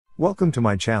Welcome to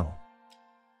my channel.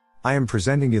 I am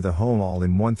presenting you the Hohem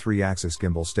all-in-one 3-axis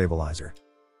gimbal stabilizer.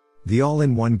 The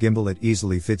all-in-one gimbal, it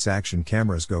easily fits action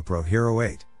cameras, GoPro Hero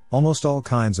 8, almost all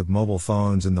kinds of mobile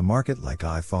phones in the market like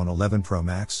iPhone 11 Pro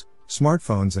Max,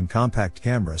 smartphones and compact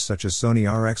cameras such as Sony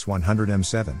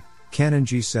RX100M7, Canon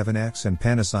G7X and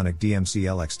Panasonic DMC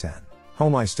LX10.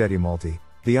 Hohem iSteady Multi,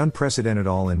 the unprecedented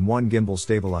all-in-one gimbal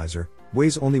stabilizer,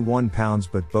 weighs only 1 pound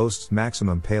but boasts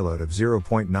maximum payload of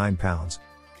 0.9 pounds.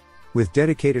 With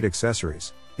dedicated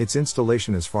accessories, its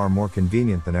installation is far more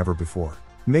convenient than ever before.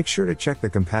 Make sure to check the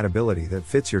compatibility that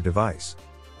fits your device.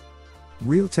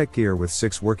 Real tech gear with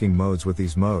 6 working modes. With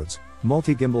these modes,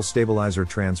 multi-gimbal stabilizer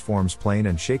transforms plain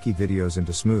and shaky videos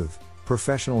into smooth,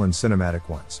 professional and cinematic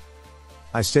ones.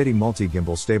 iSteady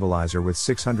multi-gimbal stabilizer with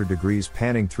 600 degrees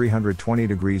panning, 320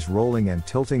 degrees rolling and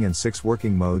tilting, and 6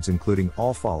 working modes including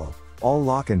all follow, all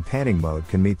lock and panning mode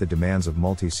can meet the demands of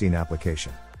multi-scene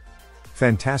application.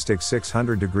 Fantastic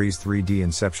 600 degrees 3D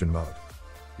inception mode.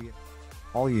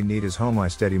 All you need is Hohem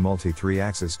iSteady Multi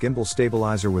 3-axis gimbal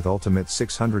stabilizer with ultimate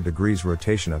 600 degrees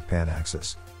rotation of pan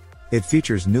axis. It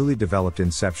features newly developed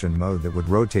inception mode that would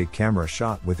rotate camera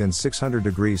shot within 600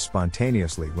 degrees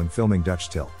spontaneously when filming Dutch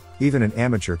tilt. Even an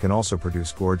amateur can also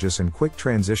produce gorgeous and quick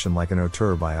transition like an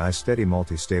auteur by iSteady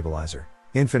Multi Stabilizer.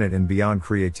 Infinite and beyond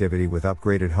creativity with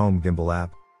upgraded Hohem Gimbal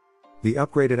app. The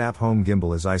upgraded app Hohem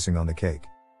Gimbal is icing on the cake.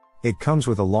 It comes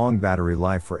with a long battery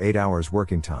life for 8 hours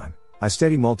working time.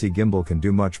 iSteady Multi Gimbal can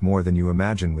do much more than you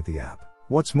imagine with the app.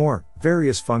 What's more,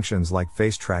 various functions like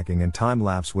face tracking and time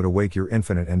lapse would awake your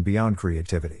infinite and beyond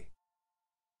creativity.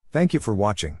 Thank you for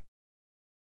watching.